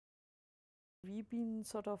we've been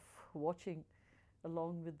sort of watching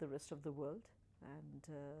along with the rest of the world, and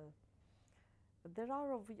there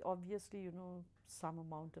are obviously, some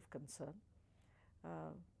amount of concern,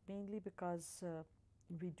 mainly because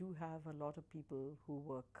we do have a lot of people who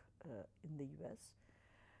work in the US.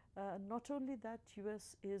 Not only that,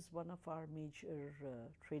 US is one of our major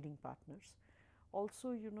trading partners.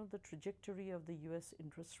 Also, the trajectory of the US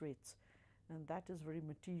interest rates, and that is very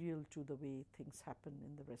material to the way things happen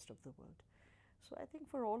in the rest of the world. So I think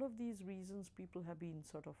for all of these reasons, people have been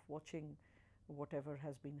sort of watching whatever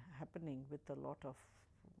has been happening with a lot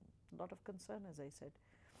of concern, as I said.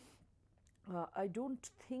 I don't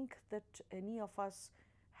think that any of us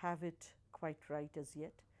have it quite right as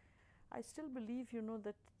yet. I still believe,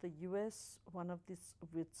 that the US, one of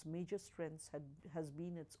its major strengths has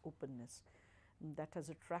been its openness that has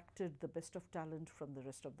attracted the best of talent from the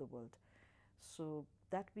rest of the world. So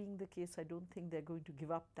that being the case, I don't think they're going to give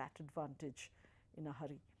up that advantage in a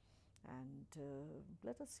hurry. And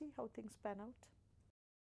let us see how things pan out.